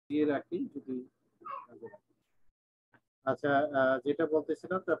দিয়ে রাখি যদি। আচ্ছা, যেটা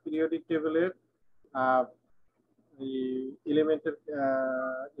বলতেছিলাম তা পিরিয়ডিক টেবিলের এলিমেন্টের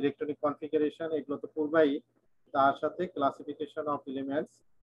ইলেকট্রনিক কনফিগারেশন এগুলো তো পূর্বাই, তার সাথে ক্লাসিফিকেশন অফ এলিমেন্টস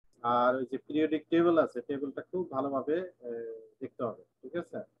আর ওই যে পিরিয়ডিক টেবিল আছে, টেবিলটা খুব ভালোভাবে দেখতে হবে, ঠিক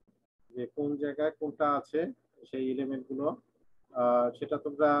আছে, যে কোন জায়গায় কোনটা আছে সেই এলিমেন্ট গুলো। সেটা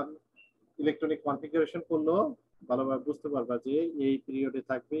তোমরা ইলেকট্রনিক কনফিগারেশন করলেও ভালোভাবে বুঝতে পারবা যে এই পিরিয়ডে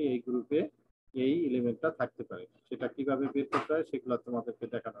থাকবে, এই গ্রুপে এই এলিমেন্টটা থাকতে পারে। সেটা কিভাবে বের করতে হয় সেগুলো তোমাদেরকে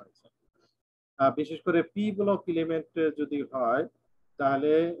দেখানো হয়েছে। বিশেষ করে পি ব্লক এলিমেন্ট যদি হয়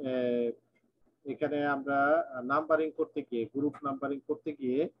তাহলে এখানে আমরা নাম্বারিং করতে গিয়ে, গ্রুপ নাম্বারিং করতে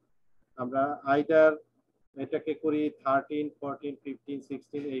গিয়ে আমরা আইদার এটাকে করি 13, 14, 15,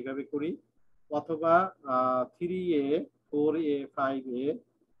 16 এইভাবে করি, অথবা 3A, 4A, 5A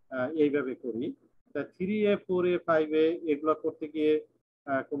এইভাবে করি। তা 3A, 4A, 5A এগুলো করতে গিয়ে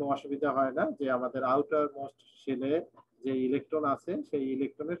কোনো অসুবিধা হয় না, যে আমাদের আউটার মোস্ট শেলে যে ইলেকট্রন আছে সেই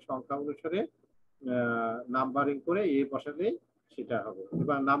ইলেকট্রনের সংখ্যা অনুসারে নাম্বারিং করে এ বসালে সেটা হবে।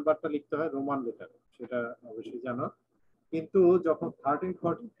 এবার নাম্বারটা লিখতে হয় রোমান লেটারে, সেটা অবশ্যই জানো। কিন্তু যখন 13,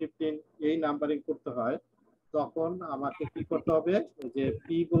 14, 15 এই নাম্বারিং করতে হয় তখন আমাকে কি করতে হবে, যে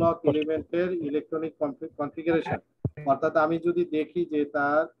পি ব্লক এলিমেন্টের ইলেকট্রনিক কনফিগারেশন, অর্থাৎ আমি যদি দেখি যে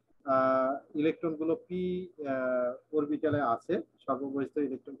তার ইলেকট্রন গুলো পি অরবিটালে আছে, সর্ববহিষ্ঠ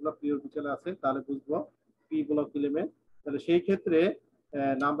ইলেকট্রন গুলো পি অরবিটালে আছে, তাহলে বুঝবো পি ব্লক এলিমেন্ট। তাহলে সেই ক্ষেত্রে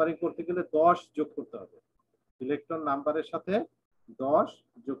নাম্বারিং করতে গেলে 10 যোগ করতে হবে, ইলেকট্রন নাম্বারের সাথে 10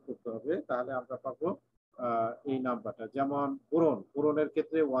 যোগ করতে হবে, তাহলে আমরা পাবো এই নাম্বারটা। যেমন বোরনের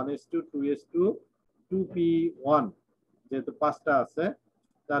ক্ষেত্রে 1s2, 2s2, 2p1, যেহেতু 5টা আছে,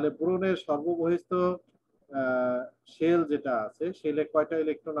 তাহলে বোরনের সর্ববহিষ্ঠ শেল যেটা আছে, শেলে কয়টা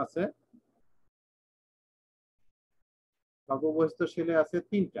ইলেকট্রন আছে? সর্ববহিষ্ঠ শেলে আছে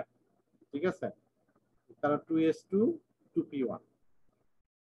 3টা, ঠিক আছে, কারণ 2s2, 2p1।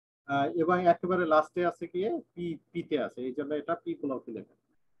 এবং একেবারে লাস্টে আছে গিয়ে পিতে আছে, এই জন্য এটা পি ব্লক এলিমেন্ট।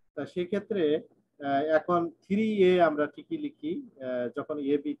 তা সেক্ষেত্রে এখন 3A আমরা ঠিকই লিখি যখন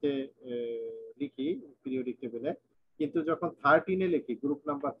এ বিতে লিখি পিরিয়ডিক টেবিলে, কিন্তু যখন 13-এ লিখি, গ্রুপ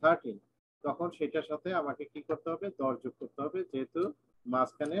নাম্বার 13, তখন সেটার সাথে আমাকে কি করতে হবে, 10 যোগ করতে হবে, যেহেতু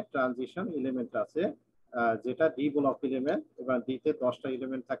মাঝখানে ট্রানজিশন এলিমেন্ট আছে যেটা ডি ব্লক এলিমেন্ট, এবং ডিতে 10টা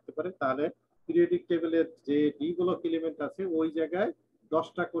এলিমেন্ট থাকতে পারে। তাহলে পিরিয়ডিক টেবিলের যে ডি ব্লক এলিমেন্ট আছে ওই জায়গায়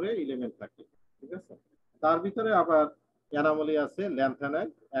 10টা করে এলিমেন্ট থাকে, ঠিক আছে। তার ভিতরে আবার অ্যানোমালি আছে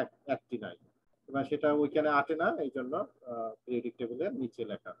ল্যান্থানাইট 189, এবং সেটা ওইখানে আটে না, এই জন্য পিরিয়ডিক টেবিলের নিচে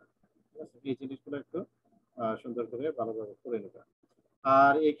লেখা হয়, ঠিক আছে। এই জিনিসগুলো একটু সুন্দর করে ভালোভাবে করে নেবে।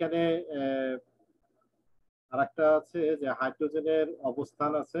 আর এখানে আরেকটা আছে যে হাইড্রোজেনের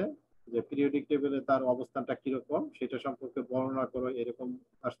অবস্থান আছে, যে পিরিয়ডিক টেবিলে তার অবস্থানটা কিরকম সেটা সম্পর্কে বর্ণনা করো, এরকম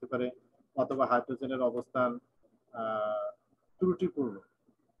আসতে পারে, অথবা হাইড্রোজেনের অবস্থান ত্রুটিপূর্ণ,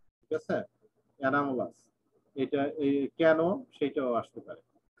 ঠিক আছে, অ্যানামোলাস, এটা কেন সেটাও আসতে পারে।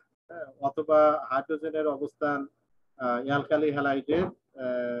 অথবা হাইড্রোজেনের অবস্থান অ্যালকালি হ্যালাইডের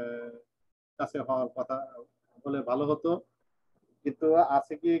কাছে হওয়ার কথা বলে ভালো হতো, কিন্তু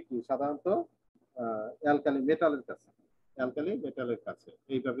আছে কি সাধারণত অ্যালকালি মেটালের কাছে, অ্যালকালি মেটালের কাছে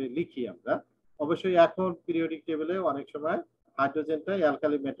এইভাবে লিখি আমরা। অবশ্যই এখন পিরিয়ডিক টেবিলে অনেক সময় হাইড্রোজেনটা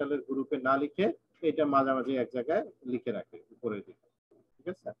অ্যালকালি মেটালের গ্রুপে না লিখে এটা মাঝামাঝি এক জায়গায় লিখে রাখে উপরের দিকে, ঠিক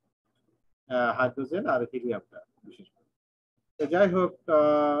আছে, হাইড্রোজেন আর হিলিয়ামটা বিশেষ করে। যাই হোক,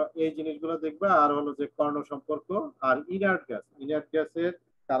 এই জিনিসগুলো দেখবে। আর হলো যে কর্ণ সম্পর্ক আর ইনার্ট গ্যাস, ইনার্ট গ্যাসের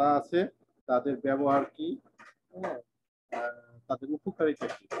কারা আছে, তাদের ব্যবহার কি, তাদের উপকারিতা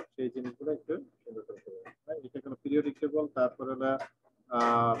কি, সেই জিনিসগুলো একটু সুন্দর করে বলবো। এটা কোনো পিরিয়ডিক টেবল। তারপরে হলো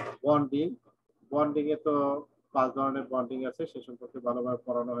বন্ডিং, বন্ডিং এ তো 5 ধরনের বন্ডিং আছে, সে সম্পর্কে ভালোভাবে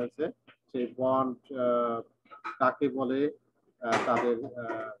পড়ানো হয়েছে। সেই বন্ড কাকে বলে, তাদের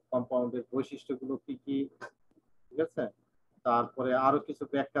কম্পাউন্ডের বৈশিষ্ট্যগুলো কি কি, ঠিক আছে। তারপরে আরো কিছু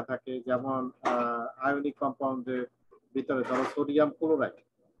ব্যাখ্যা থাকে, যেমন আয়নিক কম্পাউন্ডের ভিতরে ধরো সোডিয়াম ক্লোরাইড,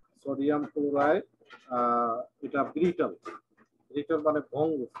 সোডিয়াম ক্লোরাইড এটা ব্রিটল, ব্রিটল মানে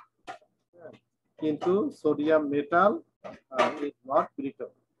ভঙ্গুর, কিন্তু sodium metal is not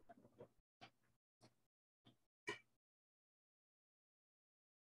brittle.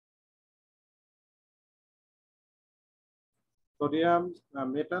 Sodium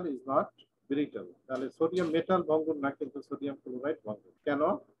metal is not brittle, তাহলে সোডিয়াম মেটাল ভঙ্গুর না, কিন্তু সোডিয়াম ক্লোরাইড ভঙ্গুর। কেন?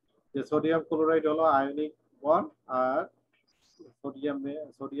 যে সোডিয়াম ক্লোরাইড হলো আয়নিক বন্ড, আর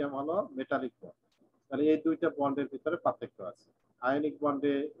সোডিয়াম হলো মেটালিক বন্ড। তাহলে এই দুইটা বন্ডের ভিতরে পার্থক্য আছে। আয়নিক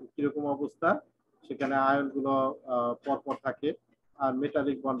বন্ডে কিরকম অবস্থা, সেখানে আয়ন গুলো পরপর থাকে, আর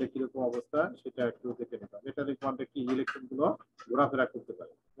মেটালিক বন্ডে কিরকম অবস্থা সেটা একটু দেখে নেবা। মেটালিক বন্ডে কি ইলেকট্রন গুলো ঘোরাফেরা করতে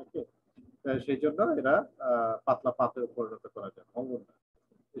পারে, সেই জন্য এরা পাতলা পাতে পরিণত করা যায়, অঙ্গন না।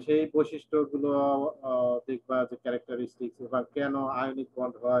 সেই বৈশিষ্ট্যগুলো দেখবা যে ক্যারেক্টারিস্টিক্স, বা কেন আয়নিক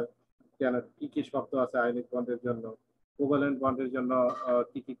বন্ড হয়, কেন কি কি শর্ত আছে আয়নিক বন্ডের জন্য, কোভালেন্ট বন্ডের জন্য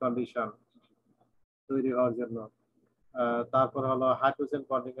কি কি কন্ডিশন তৈরি হওয়ার জন্য, তারপর হলো হাইড্রোজেন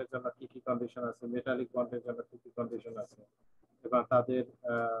বন্ডিং এর জন্য কি কি কন্ডিশন আছে, মেটালিক বন্ডের জন্য কি কি কন্ডিশন আছে, এবং তাদের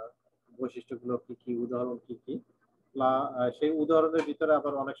বৈশিষ্ট্যগুলো কি কি, উদাহরণ কি কি। সেই উদাহরণের ভিতরে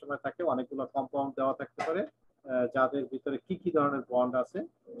আবার অনেক সময় থাকে অনেকগুলো কম্পাউন্ড দেওয়া থাকতে পারে, যাদের ভিতরে কি কি ধরনের বন্ড আছে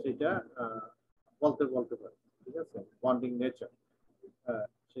সেটা বলতে পারে। ঠিক আছে, বন্ডিং নেচার,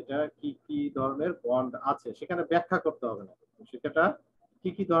 সেটা কি কি ধরনের বন্ড আছে সেখানে ব্যাখ্যা করতে হবে না, সেটা কি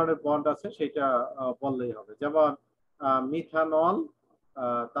কি ধরনের বন্ড আছে সেটা বললেই হবে। যেমন মিথানল,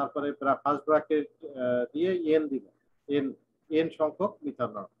 তারপরে ফার্স্ট ব্র্যাকেট দিয়ে এন দিব, এন এন সংখ্যক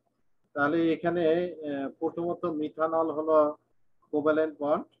মিথানল। তাহলে এখানে প্রথমত মিথানল হলো কোভ্যালেন্ট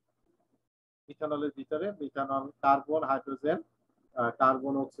বন্ড, মিথানলের ভিতরে methanol carbon hydrogen,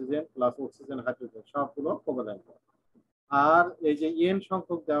 carbon oxygen plus oxygen hydrogen সবগুলো কোভ্যালেন্ট বন্ড। আর এই যে এন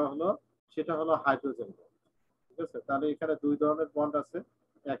সংখ্যক দেওয়া হলো সেটা হলো হাইড্রোজেন বন্ড। ঠিক আছে, তাহলে এখানে দুই ধরনের বন্ড আছে,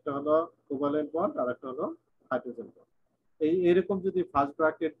 একটা হলো কোভ্যালেন্ট বন্ড আর একটা হলো হাইড্রোজেন বন্ড। এরকম যদি ফার্স্ট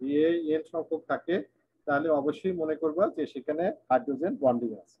ব্র্যাকেট দিয়ে এন সংখ্যক থাকে তাহলে অবশ্যই মনে করবা যে সেখানে হাইড্রোজেন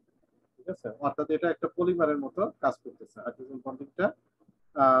বন্ডিং আছে। ঠিক আছে, অর্থাৎ এটা একটা পলিমারের মতো কাজ করতেছে, হাইড্রোজেন বন্ডিংটা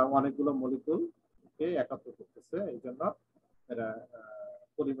অনেকগুলো মলিকুলকে একাত্র করতেছে, এই জন্য এরা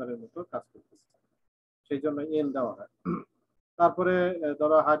পলিমারের মতো কাজ করতেছে, সেই জন্য এন দেওয়া হয়। তারপরে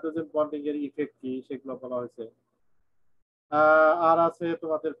ধরো হাইড্রোজেন বন্ডিং এর ইফেক্ট কি সেগুলো বলা হয়েছে। আর আছে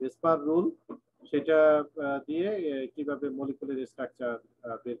তোমাদের ভেসপার রুল, সেটা দিয়ে কিভাবে মলিকুলার স্ট্রাকচার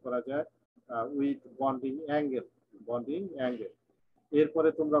বের করা যায় উইথ বন্ডিং অ্যাঙ্গেল। এরপরে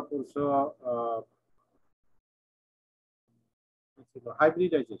তোমরা পড়ছো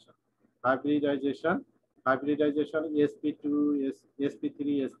hybridization, hybridization sp2 sp3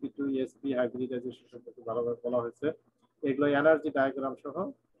 sp2 sp hybridization সম্পর্কে ভালোভাবে বলা হয়েছে। এগুলো এনার্জি ডায়াগ্রাম সহ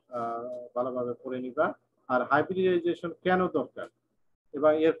ভালোভাবে পড়ে নিবা। আর হাইব্রিডাইজেশন কেন দরকার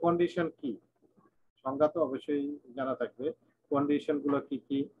এবং এর কন্ডিশন কি, সংজ্ঞা তো অবশ্যই জানা থাকবে, কন্ডিশন গুলো কি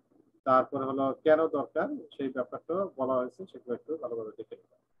কি, তারপর হলো কেন দরকার সেই ব্যাপারটা বলা হয়েছে, সেগুলো একটু ভালোভাবে দেখে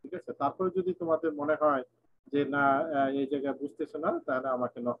নিবা। ঠিক আছে, তারপরে যদি তোমাদের মনে হয় যে না এই জায়গায় বুঝতেছো না তাহলে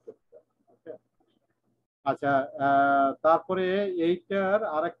আমাকে নক করতে হবে। আচ্ছা, তারপরে এইটার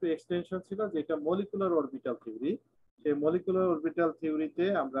আর একটা এক্সটেনশন ছিল যেটা মলিকুলার অরবিটাল থিওরি। সেই মলিকুলার অরবিটাল থিওরিতে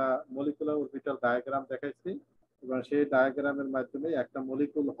আমরা মলিকুলার অরবিটাল ডায়াগ্রাম দেখাইছি, এবং সেই ডায়াগ্রামের মাধ্যমে একটা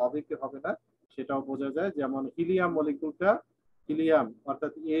মলিকুল হবে কি হবে না সেটাও বোঝা যায়। যেমন হিলিয়াম মলিকুলটা, হিলিয়াম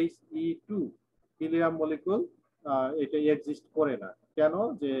অর্থাৎ He2 হিলিয়াম মলিকুল এটা এক্সিস্ট করে না, কেন,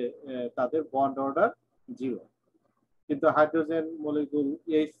 যে তাদের বন্ড অর্ডার 0। কিন্তু হাইড্রোজেন মলিকুল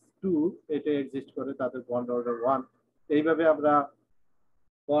H2 এটা এক্সিস্ট করে, তাদের বন্ড অর্ডার 1। এইভাবে আমরা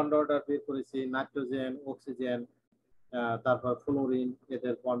বন্ড অর্ডার বের করেছি, নাইট্রোজেন, অক্সিজেন, তারপর ফ্লোরিন,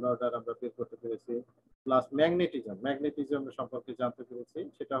 এদের বন্ড অর্ডার আমরা বের করতে পেরেছি। প্লাস ম্যাগনেটিজম সম্পর্কে জানতে পেরেছি।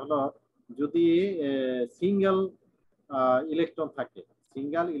 সেটা হলো যদি সিঙ্গেল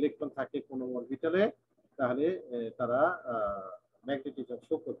ইলেকট্রন থাকে কোনো অরবিটালে, তাহলে তারা ম্যাগনেটিজম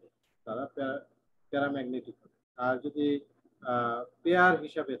শো করবে, তারা প্যারাম্যাগনেটিক হবে। আর যদি পেয়ার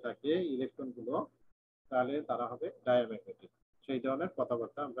হিসাবে থাকে ইলেকট্রন গুলো তাহলে তারা হবে ডায়াম্যাগনেটিক। সেই ধরনের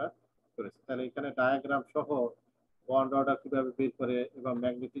কথাবার্তা আমরা করেছি। তাহলে এখানে ডায়াগ্রাম সহ বন্ড অর্ডার কিভাবে বের করে এবং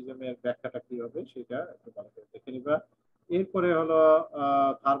ম্যাগনেটিজমের ব্যাখ্যাটা কি হবে সেটা একটু ভালো করে দেখে নিবা। এরপরে হলো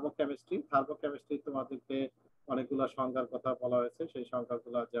থার্মোকেমিস্ট্রি তোমাদেরকে অনেকগুলো সংজ্ঞার কথা বলা হয়েছে। সেই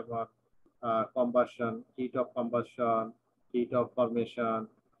সংজ্ঞাগুলো যেমন combustion, heat of combustion, heat of formation,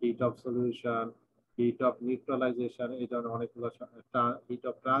 heat of solution, heat of neutralisation, এই ধরনের অনেকগুলো, হিট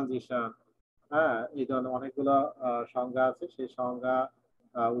অফ ট্রানজিশন, হ্যাঁ, এই ধরনের অনেকগুলো সংজ্ঞা আছে। সেই সংজ্ঞা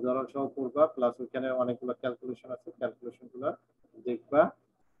উদাহরণ সহ পড়বা, প্লাস ওইখানে অনেকগুলো ক্যালকুলেশন আছে, ক্যালকুলেশন গুলো দেখবা।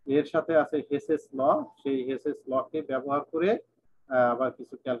 এর সাথে আছে হেসেস ল, সেই হেসেস ল কে ব্যবহার করে আবার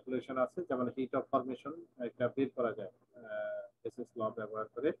কিছু ক্যালকুলেশন আছে, যেমন হিট অফ ফরমেশন একটা বের করা যায় হেসেস ল ব্যবহার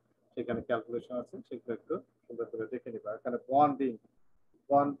করে, সেখানে ক্যালকুলেশন আছে, সেগুলো একটু সুন্দর করে দেখে নিবা। এখানে বন্ড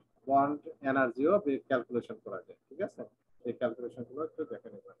বন্ড এনার্জিও ক্যালকুলেশন করা যায়। ঠিক আছে, এই ক্যালকুলেশন গুলো একটু দেখে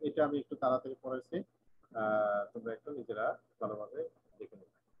নেবা। এটা আমি একটু তাড়াতাড়ি পড়েছি, তোমরা একটু নিজেরা ভালোভাবে দেখে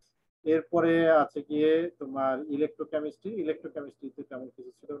নেবে। এরপরে আছে গিয়ে তোমার ইলেকট্রোকেমিস্ট্রিতে তেমন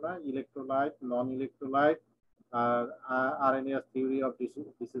কিছু ছিল না, electrolyte, non electrolyte, R RNase theory of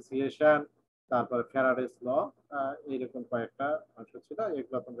dissociation, তারপরে ফ্যারাডেস ল, এইরকম কয়েকটা অংশ ছিল।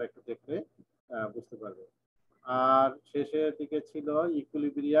 এগুলো তোমরা একটু দেখলে বুঝতে পারবে। আর শেষের দিকে ছিল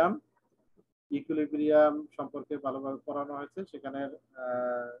ইকুইলিব্রিয়াম সম্পর্কে ভালোভাবে পড়ানো হয়েছে। সেখানে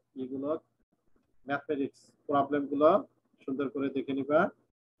এগুলো ম্যাথমেটিক্স প্রবলেম গুলো সুন্দর করে দেখে নিবা।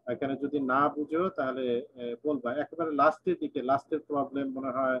 এখানে যদি না বুঝো তাহলে বলবা। একেবারে লাস্টের দিকে, লাস্টের প্রবলেম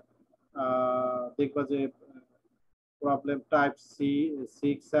মনে হয় দেখবা যে প্রবলেম টাইপ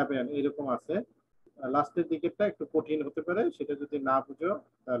C6-7 এরকম আছে। লাস্টের দিকেরটা একটু কঠিন হতে পারে, সেটা যদি না বুঝো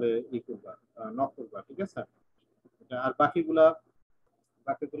তাহলে ই করবা, নক করবা, ঠিক আছে। আর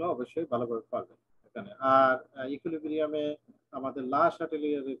বাকিগুলো অবশ্যই ভালোভাবে পারবে এখানে। আর ইকুইলিব্রিয়ামে আমাদের লা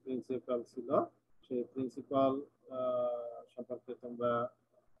শাটেলিয়ারের প্রিন্সিপাল ছিল, সেই প্রিন্সিপাল সম্পর্কে তোমরা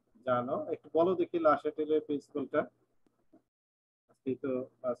জানো। একটু বলো দেখি লা শাটেলিয়ারের প্রিন্সিপালটা। আজকে তো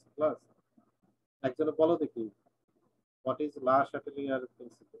ফার্স্ট ক্লাস, একজনে বলো দেখি হোয়াট ইজ লা শাটেলিয়ার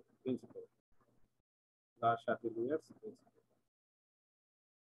প্রিন্সিপাল। লা শাটেলিয়ার প্রিন্সিপাল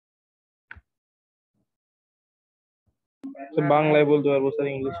বাংলায় বলতে পারবো স্যার,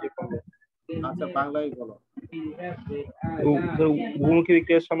 ইংলিশে পারবো। আচ্ছা বাংলায় বলো। বহুমুখী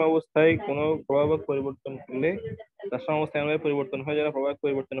বিক্রিয়ার সাম্যাবস্থায় কোনো প্রভাবক পরিবর্তন করলে তার সাম্যাবস্থা এমনভাবে পরিবর্তন হয় যারা প্রভাবক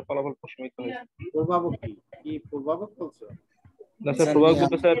পরিবর্তনের ফলাফল প্রশমিত হয়েছে। প্রভাবক কি কি প্রভাবক বলছো? না স্যার, প্রভাবক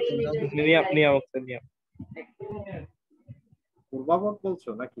বলতে স্যার নিয়ামক স্যার, প্রভাবক বলছো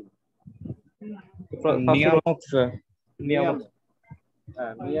নাকি? নিয়ামক স্যার, নিয়ামক।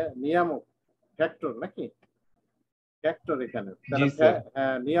 হ্যাঁ নিয়ামক, ফ্যাক্টর নাকি? ফ্যাক্টর এখানে।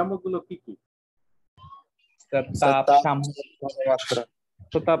 নিয়ামক গুলো কি কি?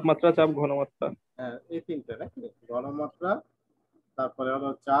 তাপমাত্রা, চাপ, ঘনমাত্রা। হ্যাঁ এই তিনটা নাকি? ঘনমাত্রা, তারপরে হলো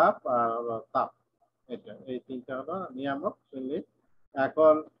চাপ, আর হলো তাপ। এটা এই তিনটা হলো নিয়ামক।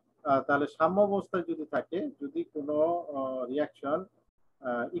 এখন তাহলে সাম্যাবস্থায় যদি থাকে, যদি কোনো রিয়াকশন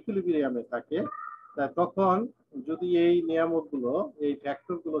ইকুইলিব্রিয়ামে থাকে, তখন যদি এই নিয়ামকগুলো, এই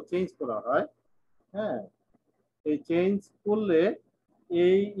ফ্যাক্টরগুলো চেঞ্জ করা হয়, হ্যাঁ, এই চেঞ্জ করলে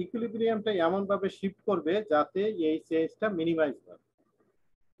এই ইকুইলিব্রিয়ামটা এমন ভাবে শিফট করবে যাতে এই চেঞ্জটা মিনিমাইজ হয়,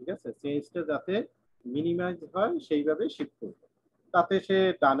 ঠিক আছে। চেঞ্জটা যাতে মিনিমাইজ হয় সেইভাবে শিফট করবে, তাতে সে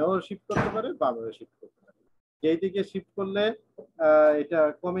ডানেও শিফট করতে পারে, বামেও শিফট করতে পারে। যেই দিকে শিফট করলে এটা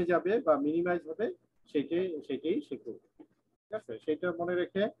কমে যাবে বা মিনিমাইজ হবে, সেটাই সে করবে, ঠিক আছে। সেটা মনে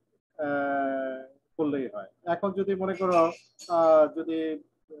রেখে করলেই হয়। এখন যদি মনে করো যদি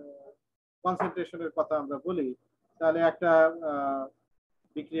কনসেন্ট্রেশনের কথা আমরা বলি, তাহলে একটা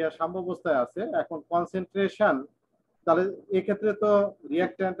বিক্রিয়া সাম্যাবস্থায় আছে। এখন কনসেন্ট্রেশন, তাহলে এক্ষেত্রে তো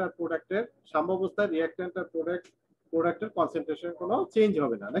রিঅ্যাকট্যান্ট আর প্রোডাক্টের সাম্যাবস্থায়, রিঅ্যাকট্যান্ট আর প্রোডাক্টের কনসেন্ট্রেশন কোনো চেঞ্জ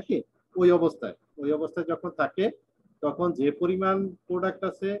হবে না নাকি? ওই অবস্থায় যখন থাকে, তখন যে পরিমাণ প্রোডাক্ট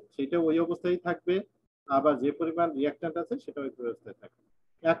আছে সেটা ওই অবস্থায় থাকবে, আবার যে পরিমাণ রিঅ্যাকট্যান্ট আছে সেটা ওই অবস্থায় থাকবে।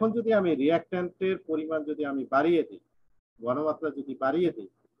 এখন যদি আমি রিঅ্যাকট্যান্টের পরিমাণ যদি আমি বাড়িয়ে দিই, ঘনমাত্রা যদি বাড়িয়ে দিই,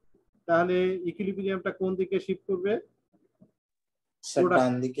 তাহলে ইকুইলিব্রিয়ামটা কোন দিকে শিফট করবে?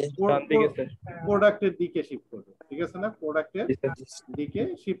 প্রোডাক্টের দিকে শিফট করবে, ঠিক আছে না? প্রোডাক্টের দিকে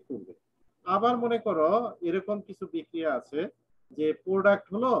শিফট করবে। আবার মনে করো এরকম কিছু বিক্রিয়া আছে যে প্রোডাক্ট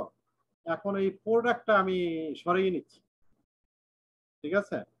হলো, এখন এই প্রোডাক্টটা আমি সরিয়ে নিচ্ছি, ঠিক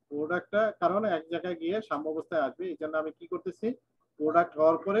আছে। প্রোডাক্টটা কারণ এক জায়গায় গিয়ে সাম্যাবস্থায় আসবে, এই জন্য আমি কি করতেছি, প্রোডাক্ট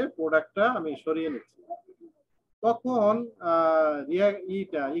হওয়ার পরে প্রোডাক্টটা আমি সরিয়ে নিচ্ছি। তখন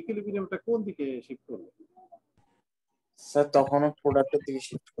ইকুইলিব্রিয়ামটা কোন দিকে শিফট করবে? স্যার তখনও প্রোডাক্টের দিকে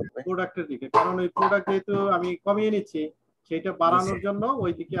শিফট করবে। প্রোডাক্টের দিকে, কারণ ওই প্রোডাক্ট যেহেতু আমি কমিয়ে নিচ্ছি, সেটা বাড়ানোর জন্য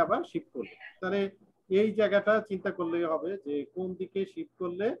ওই দিকে আবার শিফট করবে। তাহলে এই জায়গাটা চিন্তা করলেই হবে যে কোন দিকে শিফট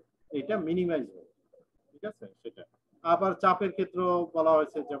করলে এটা মিনিমাইজ হবে, ঠিক আছে। সেটা আবার চাপের ক্ষেত্রে বলা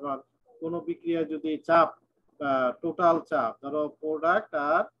হয়েছে, যেমন কোনো বিক্রিয়া যদি চাপ, টোটাল চাপ, ধরো প্রোডাক্ট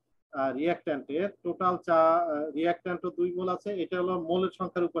আর রিঅ্যাকট্যান্টের টোটাল চাপ, রিঅ্যাকট্যান্টও 2 মোল আছে, এটা হলো মোলের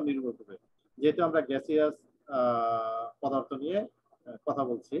সংখ্যার উপর নির্ভর করবে। যেহেতু আমরা গ্যাসিয়াস পদার্থ নিয়ে কথা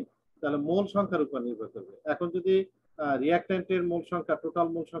বলছি, তাহলে মোল সংখ্যার উপর নির্ভর করবে। এখন যদি রিঅ্যাকট্যান্টের মোল সংখ্যা, টোটাল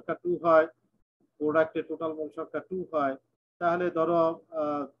মোল সংখ্যা 2 হয়, প্রোডাক্টের টোটাল মোল সংখ্যা 2 হয়, তাহলে ধরো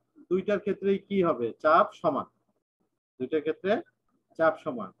দুইটার ক্ষেত্রেই কি হবে, চাপ সমান, দুইটার ক্ষেত্রে চাপ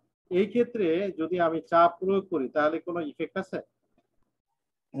সমান। এই ক্ষেত্রে যদি আমি চাপ প্রয়োগ করি তাহলে কোনো ইফেক্ট আছে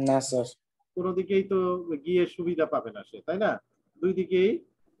না স্যার, কোনো দিকেই তো গিয়ে সুবিধা পাবে না সে, তাই না? দুই দিকেই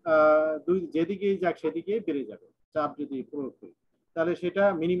যেদিকেই যাক সেদিকেই বেড়ে যাবে চাপ যদি প্রয়োগ করি, তাহলে সেটা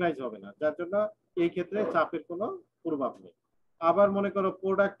মিনিমাইজ হবে না, যার জন্য এই ক্ষেত্রে চাপের কোনো প্রভাব নেই। আবার মনে করো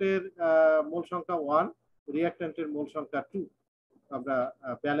প্রোডাক্টের মোল সংখ্যা 1, রিঅ্যাকট্যান্টের মোল সংখ্যা 2, আমরা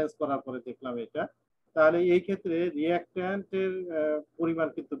ব্যালেন্স করার পরে দেখলাম এটা, তাহলে এই ক্ষেত্রে রিঅ্যাকট্যান্টের পরিমাণ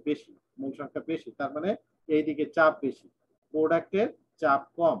কিন্তু বেশি, মোল সংখ্যা বেশি, তার মানে এইদিকে চাপ বেশি, প্রোডাক্টের চাপ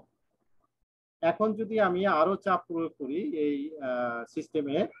কম। এখন যদি আমি আরো চাপ প্রয়োগ করি এই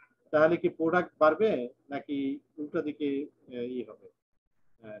সিস্টেমে, তাহলে কি প্রোডাক্ট বাড়বে নাকি উল্টো দিকে হবে,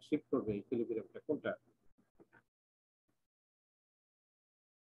 শিফট করবে ইকুইলিব্রিয়ামটা? কোনটা?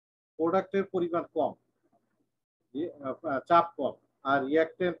 প্রোডাক্টের পরিমাণ কম, চাপ কম, আর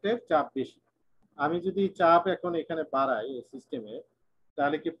রিঅ্যাক্ট্যান্টের চাপ বেশি। আমি যদি চাপ এখন এখানে বাড়াই এই সিস্টেমে,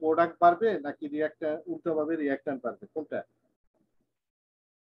 তাহলে কি প্রোডাক্ট বাড়বে নাকি রিঅ্যাক্ট্যান্ট উল্টোভাবে রিঅ্যাক্ট্যান্ট বাড়বে, কোনটা?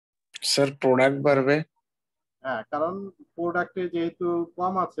 স্যার প্রোডাক্ট বাড়বে। হ্যাঁ, কারণ প্রোডাক্টে যেহেতু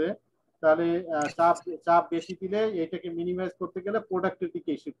কম আছে, তাহলে চাপ চাপ বেশি দিলে এটাকে মিনিমাইজ করতে গেলে প্রোডাক্টের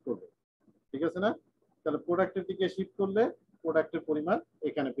দিকে শিফট করবে, ঠিক আছে না? তাহলে প্রোডাক্টের দিকে শিফট করলে প্রোডাক্টের পরিমাণ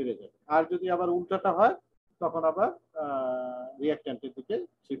এখানে বেড়ে যাবে। আর যদি আবার উল্টাটা হয় তখন আবার রিঅ্যাক্ট্যান্টের দিকে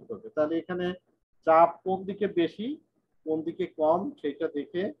শিফট করবে। তাহলে এখানে চাপ কোন দিকে বেশি কোন দিকে কম সেটা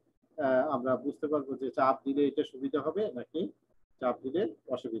দেখে আমরা বুঝতে পারবো যে চাপ দিলে এটা সুবিধা হবে নাকি চাপ দিলে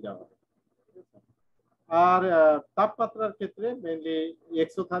অসুবিধা হবে। আর তাপমাত্রার ক্ষেত্রে মেইনলি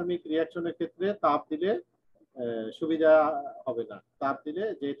এক্সোথার্মিক রিঅ্যাকশনের ক্ষেত্রে তাপ দিলে সুবিধা হবে না। তাপ দিলে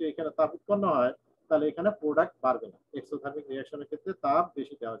যেহেতু এখানে তাপ উৎপন্ন হয়, তাহলে এখানে প্রোডাক্ট বাড়বে না। এক্সোথার্মিক রিঅ্যাকশনের ক্ষেত্রে তাপ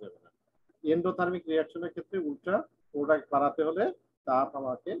বেশি দেওয়া যাবে না। এন্ডোথার্মিক রিঅ্যাকশনের ক্ষেত্রে উল্টা, প্রোডাক্ট বাড়াতে হলে তাপ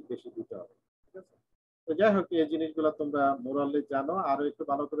আমাকে বেশি দিতে হবে, ঠিক আছে? তো যাই হোক, এই জিনিসগুলো তোমরা মোরালে জানো, আরো একটু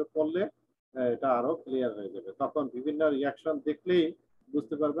ভালো করে পড়লে এটা আরো ক্লিয়ার হয়ে যাবে। তখন বিভিন্ন রিঅ্যাকশন দেখলেই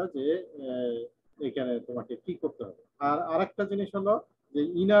বুঝতে পারবে যে এখানে তোমাকে কি করতে হবে। আর আরেকটা জিনিস হলো যে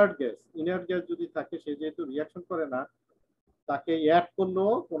ইনার্ট গ্যাস যদি থাকে, সে যেহেতু রিঅ্যাকশন করে না, তাকে অ্যাড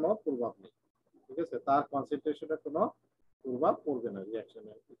করলেও কোনো প্রভাব নেই, ঠিক আছে? তার কনসেন্ট্রেশনে কোনো প্রভাব পড়বে না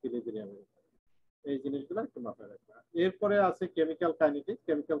রিঅ্যাকশনে, ইকুইলিব্রিয়ামে। এই জিনিসগুলো একটু মাথায় রাখবে। এরপরে আছে কেমিক্যাল কাইনেটিক্স।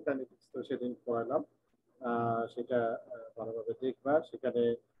 কেমিক্যাল কাইনেটিক্স তো সেদিন পড়ালাম, সেটা ভালোভাবে দেখবা। সেখানে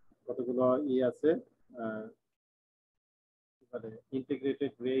কতগুলো আছে, মানে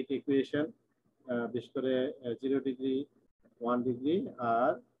ইন্টিগ্রেটেড রেট ইকুয়েশন, বিশেষ করে 0 ডিগ্রি, 1 ডিগ্রি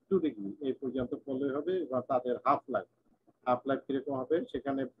আর 2 ডিগ্রি এই পর্যন্ত পড়লে হবে। বা তাদের হাফ লাইফ কিরকম হবে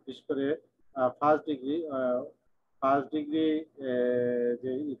সেখানে বিশেষ করে ফার্স্ট ডিগ্রি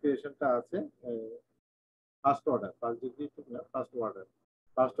যে ইকুয়েশনটা আছে, ফার্স্ট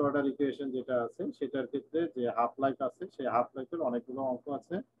অর্ডার ইকুয়েশন যেটা আছে, সেটার ক্ষেত্রে যে হাফ লাইফ আছে, সেই হাফ লাইফের অনেকগুলো অঙ্ক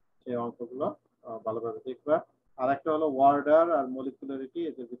আছে, সেই অঙ্কগুলো ভালোভাবে দেখবা। আর একটা হলো অর্ডার আর মলিকুলারিটি,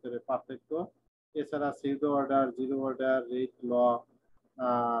 এদের ভিতরে পার্থক্য। এছাড়া pseudo order, zero order, rate ল,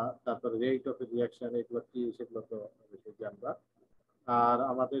 তারপর রেট অফ রিঅ্যাকশন, এগুলো কি সেগুলো তো জানবা। আর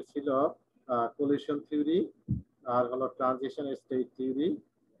আমাদের ছিল কোলিশন থিওরি, আর হলো ট্রানজিশন স্টেট থিওরি,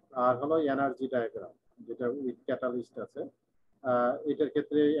 আর হলো এনার্জি ডায়াগ্রাম, যেটা উইথ ক্যাটালিস্ট আছে। এটার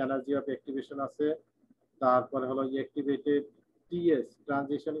ক্ষেত্রে এনার্জি অফ অ্যাক্টিভেশন আছে। তারপরে হলো অ্যাক্টিভেটেড টিএস,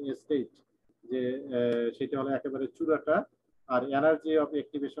 ট্রানজিশন স্টেট, যে সেটা হলো একেবারে চূড়াটা। আর এনার্জি অফ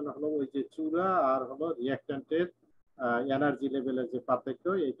অ্যাক্টিভেশন হলো ওই যে চূড়া আর হলো রিঅ্যাক্ট্যান্টের এনার্জি লেভেলের যে পার্থক্য,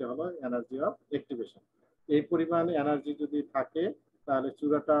 এইটা হলো এনার্জি অফ অ্যাক্টিভেশন। এই পরিমাণ এনার্জি যদি থাকে, তাহলে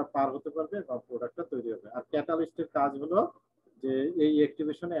চূড়াটা পার হতে পারবে এবং প্রোডাক্টটা তৈরি হবে। আর ক্যাটালিস্টের কাজ হলো যে এই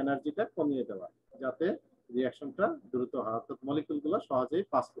অ্যাক্টিভেশন এনার্জিটা কমিয়ে দেওয়া, যাতে রিঅ্যাকশনটা দ্রুত হয়, অর্থাৎ মলিকুলগুলো সহজেই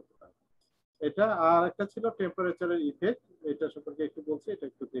পাস করতে পারে। এটা। আর একটা ছিল টেম্পারেচারের ইফেক্ট, এটা সম্পর্কে একটু বলছি, এটা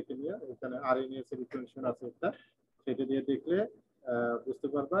একটু দেখে নিও। এখানে আরএনএস এর ইকুয়েশন আছে একটা, সেটা দিয়ে দেখলে বুঝতে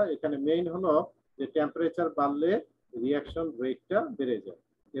পারবা। এখানে মেইন হলো যে টেম্পারেচার বাড়লে রিঅ্যাকশন রেটটা বেড়ে যায়।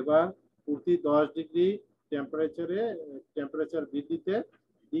 এবার প্রতি 10 ডিগ্রি টেম্পারেচার বৃদ্ধিতে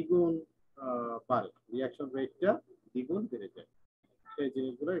দ্বিগুণ বাড়ে, রিঅ্যাকশন রেটটা দ্বিগুণ বেড়ে যায়। সেই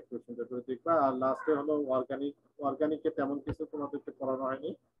জিনিসগুলো একটু সুন্দর করে দেখবা। আর লাস্টে হলো অর্গানিকে তেমন কিছু তোমাদেরকে পড়ানো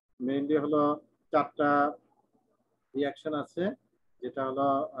হয়নি। মেইনলি হলো 4টা রিঅ্যাকশন আছে, যেটা হলো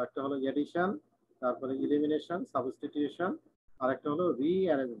একটা হলো এডিশন, তারপরে ইলিমিনেশন, সাবস্টিটিউশন, আর একটা হলো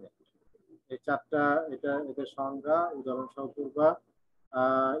রিঅ্যারেঞ্জমেন্ট। এই 4টা, এদের সংজ্ঞা উদাহরণ সহ করবা।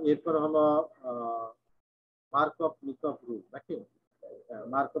 এরপর হলো মার্কভ রুল, নাকি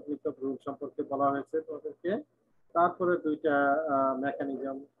মার্কভ রুল সম্পর্কে বলা হয়েছে তোমাদেরকে। তারপরে 2টা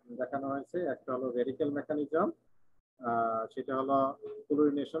মেকানিজম দেখানো হয়েছে। একটা হলো রেডিক্যাল মেকানিজম, সেটা হলো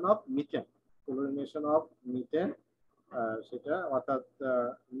ক্লোরিনেশন অফ মিথেন। সেটা অর্থাৎ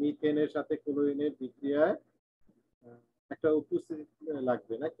মিথেনের সাথে ক্লোরিনের বিক্রিয়ায় একটা উপস্থিতি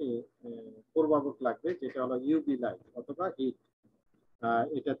লাগবে, নাকি প্রভাবক লাগবে, যেটা হলো ইউভি লাইট অথবা হিট।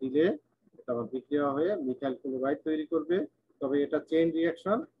 এটা দিলে এটা বিক্রিয়া হয়ে মিথাইল ক্লোরাইড তৈরি করবে। তবে এটা চেইন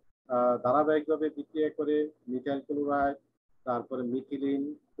রিঅ্যাকশন, ধারাবাহিকভাবে বিক্রিয়া করে মিথাইল ক্লোরাইড, তারপরে মিথিলিন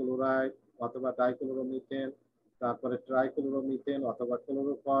ক্লোরাইড অথবা ডাইক্লোরোমিথেন, তারপরে ট্রাইক্লোরোমিথেন অথবা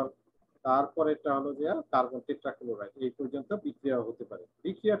ক্লোরোফর্ম, তারপরে এটা হলো যে কার্বন টেট্রাক্লোরাইড। এই পর্যন্ত বিক্রিয়া হতে পারে,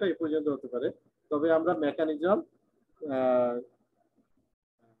 বিক্রিয়াটা এই পর্যন্ত হতে পারে। তবে আমরা মেকানিজম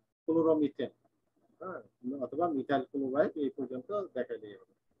ক্লোরোমিথেন অথবা মিথাইল ক্লোরাইড এই পর্যন্ত দেখাইলেই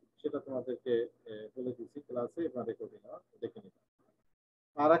হবে। সেটা তোমাদেরকে বলে দিচ্ছি ক্লাসে, এবার রেকর্ডিং দেখে নিতে।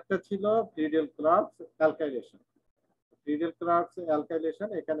 আর একটা ছিল Friedel clerks alkylation. Friedel clerks alkylation,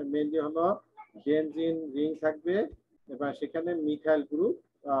 এখানে মেইনলি হলো বেনজিন রিং থাকবে এবং সেখানে মিথাইল গ্রুপ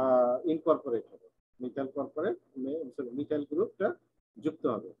ইনকর্পোরেট হবে, মিথাইল গ্রুপটা যুক্ত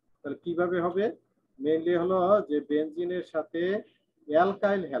হবে। তাহলে কিভাবে হবে? মেইনলি হলো যে বেনজিনের সাথে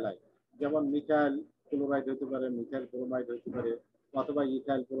অ্যালকাইল হ্যালাইড, যেমন মিথাইল ক্লোরাইড হতে পারে, মিথাইল ব্রোমাইড হতে পারে, অথবা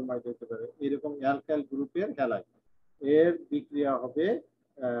ইথাইল ব্রোমাইড হতে পারে, এরকম অ্যালকাইল গ্রুপের হ্যালাইড এর বিক্রিয়া হবে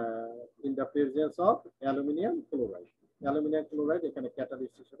in the presence of aluminium chloride. Aluminium chloride এখানে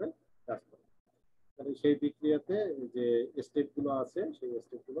ক্যাটালিস্ট হিসেবে কাজ করে। তাহলে সেই বিক্রিয়াতে যে স্টেপগুলো আছে সেই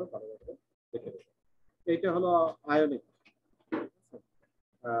স্টেপগুলো ভালোভাবে দেখে নেব। এইটা হলো আয়নিক,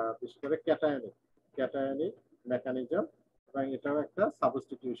 বিশেষ করে ক্যাটায়নিক মেকানিজম, এবং এটাও একটা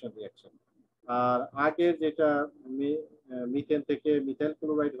সাবস্টিটিউশন রিঅ্যাকশন। আর আগের যেটা মিথেন থেকে মিথাইল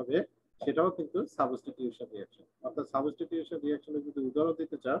ক্লোরাইড হবে সেটাও কিন্তু সাবস্টিটিউশন রিঅ্যাকশন। অর্থাৎ সাবস্টিটিউশন রিঅ্যাকশনে যদি উদাহরণ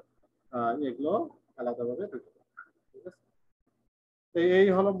দিতে চাও এগুলো আলাদাভাবে দিতে হবে। ঠিক আছে, এই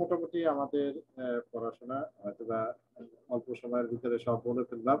হলো মোটামুটি আমাদের পড়াশোনা, হয়তোবা অল্প সময়ের ভিতরে সব বলে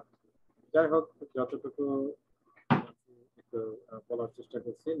ফেললাম। যাই হোক, যতটুকু একটু বলার চেষ্টা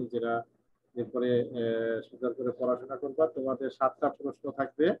করছি। নিজেরা এরপরে সুন্দর করে পড়াশোনা করবা। তোমাদের 7টা প্রশ্ন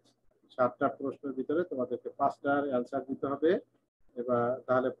থাকবে, 7টা প্রশ্নের ভিতরে তোমাদেরকে 5টার অ্যান্সার দিতে হবে। এবার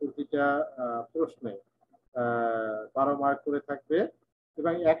তাহলে প্রতিটা প্রশ্নে 12 মার্ক করে থাকবে,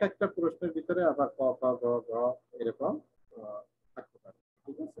 এবং এক একটা প্রশ্নের ভিতরে আবার ক খ গ ঘ এরকম থাকতে পারে।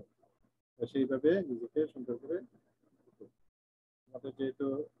 ঠিক আছে, সেইভাবে নিজেকে সুন্দর করে আমাদের যেহেতু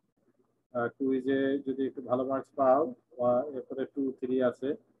কুইজে যদি একটু ভালো মার্কস পাও, এরপরে 2, 3 আছে,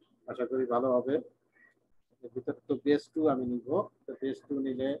 আশা করি ভালো হবে। এর ভিতরে তো বেস্ট 2 আমি নিব, তো বেস্ট 2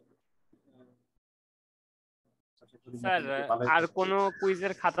 নিলে স্যার আর কোনো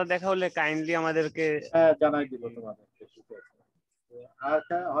কুইজের খাতা দেখা হলে কাইন্ডলি আমাদেরকে জানাই দিব তোমাদেরকে। ঠিক আছে, আর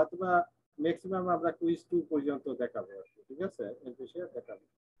হয়তোবা ম্যাক্সিমাম আমরা কুইজ 2 পর্যন্ত দেখাবো আর কি। ঠিক আছে, এর বিষয়ে দেখাবো।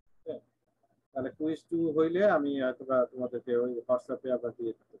 তাহলে কুইজ 2 হইলে আমি হয়তোবা তোমাদেরকে ওই হোয়াটসঅ্যাপে আবার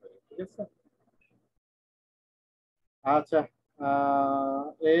দিয়ে দিতে পারি। ঠিক আছে, আচ্ছা।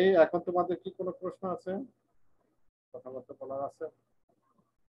 এই এখন তোমাদের কি কোনো প্রশ্ন আছে, কথাবার্তা বলার আছে?